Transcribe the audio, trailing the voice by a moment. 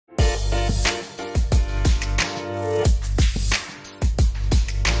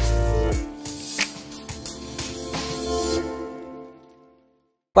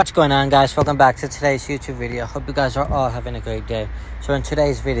What's going on, guys? Welcome back to today's YouTube video. Hope you guys are all having a great day. So in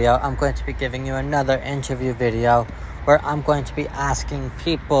today's video, I'm going to be giving you another interview video where I'm going to be asking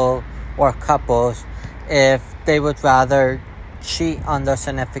people or couples if they would rather cheat on their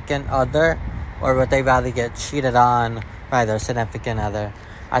significant other or would they rather get cheated on by their significant other.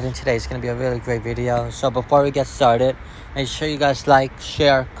 I think today's going to be a really great video. So before we get started, make sure you guys like,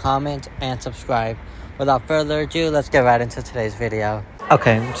 share, comment, and subscribe. Without further ado, let's get right into today's video.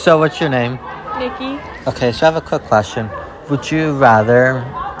 Okay, so what's your name? Nikki. Okay, so I have a quick question. Would you rather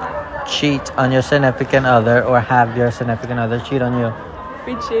cheat on your significant other or have your significant other cheat on you?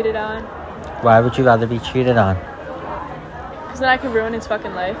 Be cheated on. Why would you rather be cheated on? Because then I can ruin his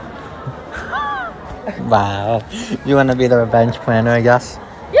fucking life. Wow. You want to be the revenge planner, I guess?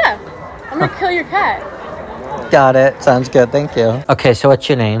 Yeah. I'm gonna kill your cat. Got it. Sounds good. Thank you. Okay, so what's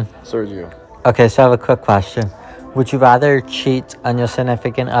your name? Sergio. Okay, so I have a quick question. Would you rather cheat on your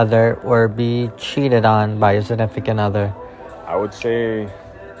significant other or be cheated on by your significant other? I would say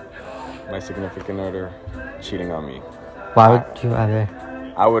my significant other cheating on me. Why would you rather?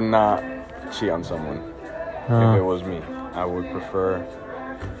 I would not cheat on someone if it was me. I would prefer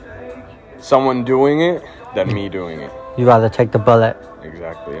someone doing it than me doing it. You rather take the bullet?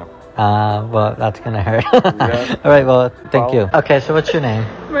 Exactly, yeah. Well, that's gonna hurt. Yeah. All right, well, thank you. Okay, so what's your name?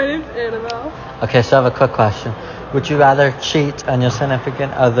 My name's Annabelle. Okay, so I have a quick question. Would you rather cheat on your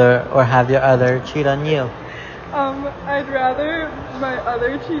significant other or have your other cheat on you? I'd rather my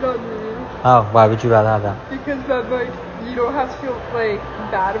other cheat on me. Oh, why would you rather have that? Because then, like, you don't have to feel, like,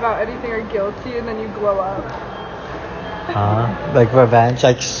 bad about anything or guilty, and then you glow up. Like revenge,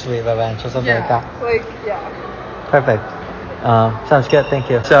 like sweet revenge or something like that? Like, yeah. Perfect. Sounds good, thank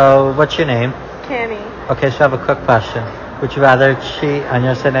you. So, what's your name? Cammy. Okay, so I have a quick question. Would you rather cheat on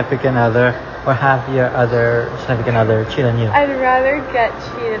your significant other or have your other significant other cheat on you? I'd rather get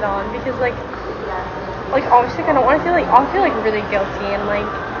cheated on because, like obviously I don't want to feel like, I'll feel, like, really guilty and, like,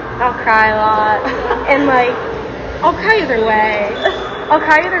 I'll cry a lot. And, like, I'll cry either way.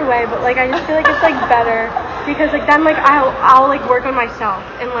 But, like, I just feel like it's, like, better because, like, then, like, I'll like, work on myself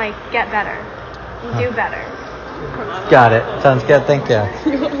and, like, get better and do better. Got it. Sounds good, thank you.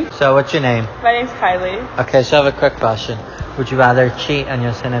 So, what's your name? My name's Kylie. Okay, so I have a quick question. Would you rather cheat on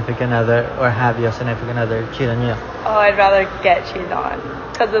your significant other or have your significant other cheat on you? Oh, I'd rather get cheated on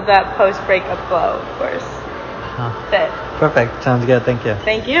because of that post-breakup glow, of course. Fit. Perfect. Sounds good. Thank you.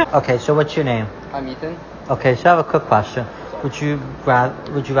 Thank you. Okay, so what's your name? I'm Ethan. Okay, so I have a quick question. Would you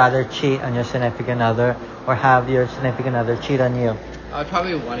rather cheat on your significant other or have your significant other cheat on you? I would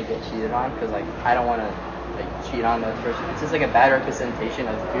probably want to get cheated on because, like, I don't want to, like, cheat on the person. It's just like a bad representation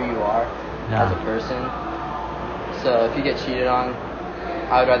of who you are as a person. So if you get cheated on,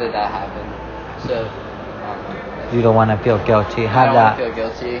 I would rather that happen. So you don't want to feel guilty. I don't want to feel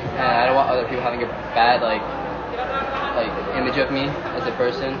guilty, and I don't want other people having a bad like image of me as a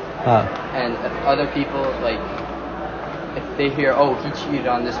person. And if other people, like, if they hear, oh, he cheated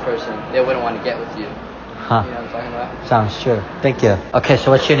on this person, they wouldn't want to get with you. You know what I'm talking about? Sounds true. Thank you. Okay,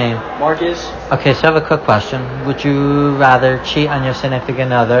 so what's your name? Marcus. Okay, so I have a quick question. Would you rather cheat on your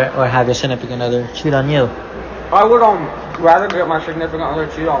significant other or have your significant other cheat on you? I would rather get my significant other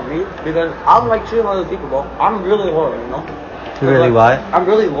cheat on me because I don't like cheating on other people, bro. I'm really loyal, you know? You really what? I'm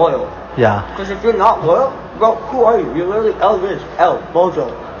really loyal. Yeah. Because if you're not loyal, bro, who are you? You're literally L Rich, L, Bojo.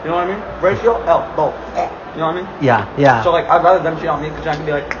 You know what I mean? Ratio, L, Bo. You know what I mean? Yeah. So, like, I'd rather them cheat on me because I can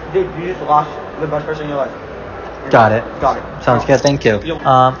be like, dude, you just lost the best person in your life. Got it. Got it. Sounds good. Thank you.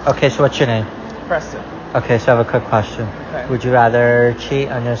 Okay, so what's your name? Preston. Okay, so I have a quick question. Okay. Would you rather cheat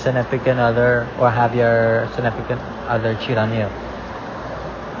on your significant other or have your significant other cheat on you?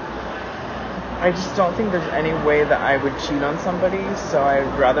 I just don't think there's any way that I would cheat on somebody, so I'd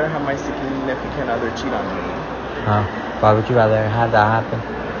rather have my significant other cheat on me. Why would you rather have that happen?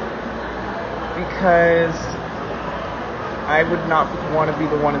 Because I would not want to be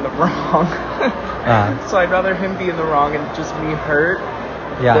the one in the wrong. So I'd rather him be in the wrong and just me hurt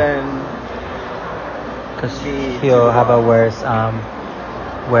than... Because he'll have a worse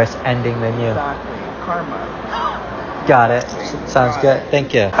ending than you. Exactly. Karma. Got it. Sounds good.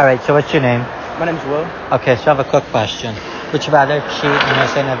 Thank you. All right, so what's your name? My name's Will. Okay, so I have a quick question. Would you rather cheat on your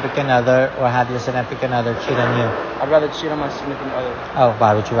significant other or have your significant other cheat on you? I'd rather cheat on my significant other. Oh,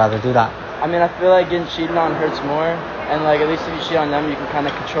 why would you rather do that? I mean, I feel like getting cheated on hurts more, and, like, at least if you cheat on them, you can kind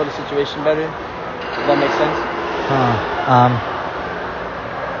of control the situation better. Does that make sense?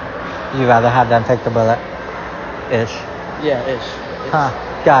 You rather have them take the bullet? Ish. Yeah, ish.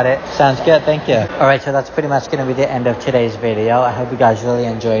 Got it. Sounds good. Thank you. Alright, so that's pretty much going to be the end of today's video. I hope you guys really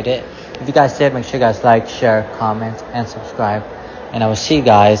enjoyed it. If you guys did, make sure you guys like, share, comment, and subscribe. and I will see you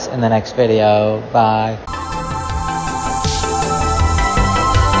guys in the next video. Bye.